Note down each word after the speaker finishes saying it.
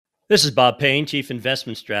This is Bob Payne, Chief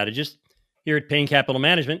Investment Strategist, here at Payne Capital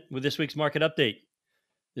Management with this week's market update.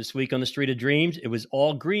 This week on the Street of Dreams, it was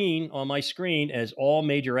all green on my screen as all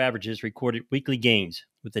major averages recorded weekly gains,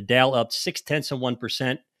 with the Dow up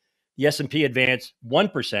 0.6%, the S&P advanced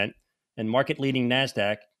 1%, and market-leading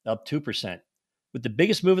NASDAQ up 2%, with the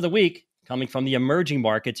biggest move of the week coming from the emerging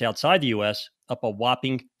markets outside the U.S., up a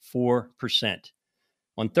whopping 4%.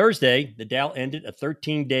 On Thursday, the Dow ended a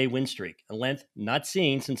 13-day win streak, a length not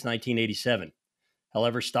seen since 1987.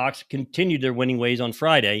 However, stocks continued their winning ways on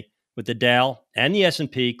Friday, with the Dow and the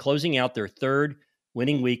S&P closing out their third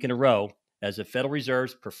winning week in a row as the Federal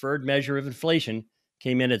Reserve's preferred measure of inflation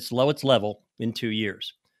came in at its lowest level in 2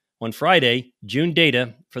 years. On Friday, June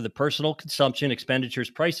data for the Personal Consumption Expenditures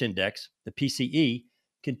Price Index, the PCE,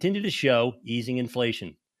 continued to show easing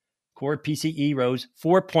inflation. Core PCE rose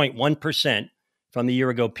 4.1% from the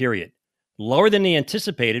year-ago period, lower than the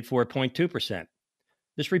anticipated 4.2%.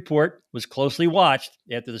 This report was closely watched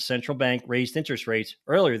after the central bank raised interest rates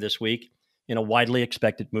earlier this week in a widely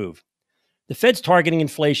expected move. The Fed's targeting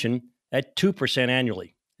inflation at 2%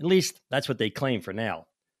 annually. At least that's what they claim for now.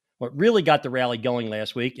 What really got the rally going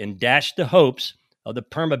last week and dashed the hopes of the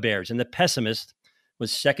perma-bears and the pessimists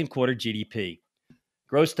was second quarter GDP.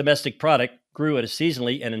 Gross domestic product grew at a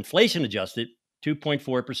seasonally and inflation-adjusted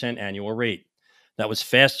 2.4% annual rate. That was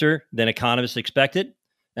faster than economists expected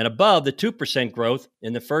and above the 2% growth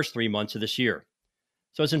in the first 3 months of this year.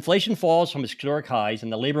 So as inflation falls from historic highs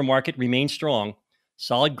and the labor market remains strong,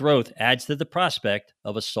 solid growth adds to the prospect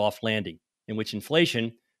of a soft landing, in which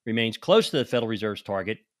inflation remains close to the Federal Reserve's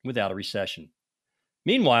target without a recession.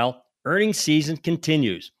 Meanwhile, earnings season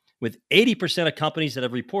continues, with 80% of companies that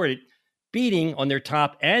have reported beating on their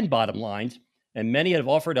top and bottom lines, and many have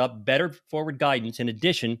offered up better forward guidance in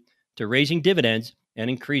addition to raising dividends and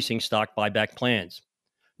increasing stock buyback plans.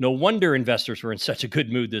 No wonder investors were in such a good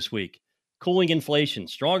mood this week. Cooling inflation,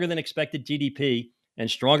 stronger than expected GDP, and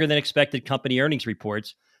stronger than expected company earnings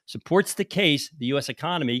reports supports the case the U.S.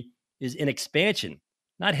 economy is in expansion,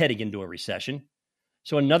 not heading into a recession.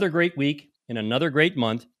 So another great week and another great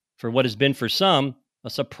month for what has been for some a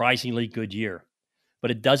surprisingly good year.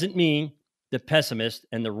 But it doesn't mean the pessimists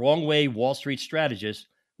and the wrong way Wall Street strategists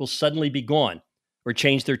will suddenly be gone or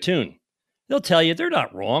change their tune. They'll tell you they're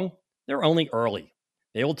not wrong. They're only early.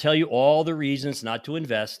 They will tell you all the reasons not to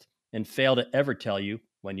invest and fail to ever tell you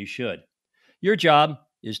when you should. Your job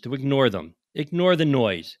is to ignore them, ignore the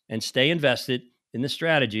noise, and stay invested in the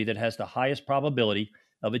strategy that has the highest probability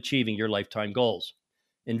of achieving your lifetime goals.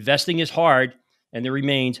 Investing is hard, and there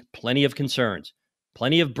remains plenty of concerns,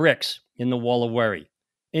 plenty of bricks in the wall of worry.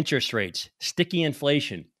 Interest rates, sticky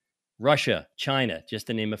inflation, Russia, China, just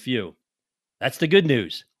to name a few. That's the good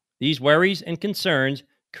news. These worries and concerns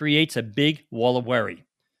creates a big wall of worry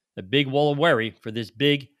for this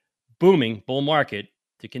big, booming bull market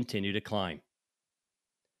to continue to climb.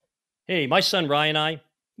 Hey, my son Ryan and I,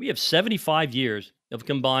 we have 75 years of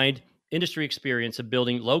combined industry experience of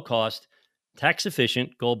building low-cost,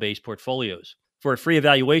 tax-efficient, goal-based portfolios. For a free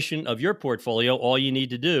evaluation of your portfolio, all you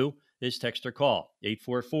need to do is text or call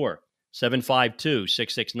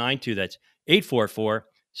 844-752-6692. That's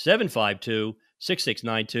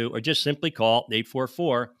 844-752-6692, or just simply call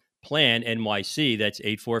 844-PLAN-NYC. That's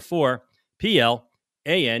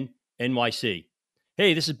 844-PLAN-NYC.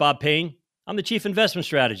 Hey, this is Bob Payne. I'm the Chief Investment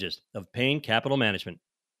Strategist of Payne Capital Management.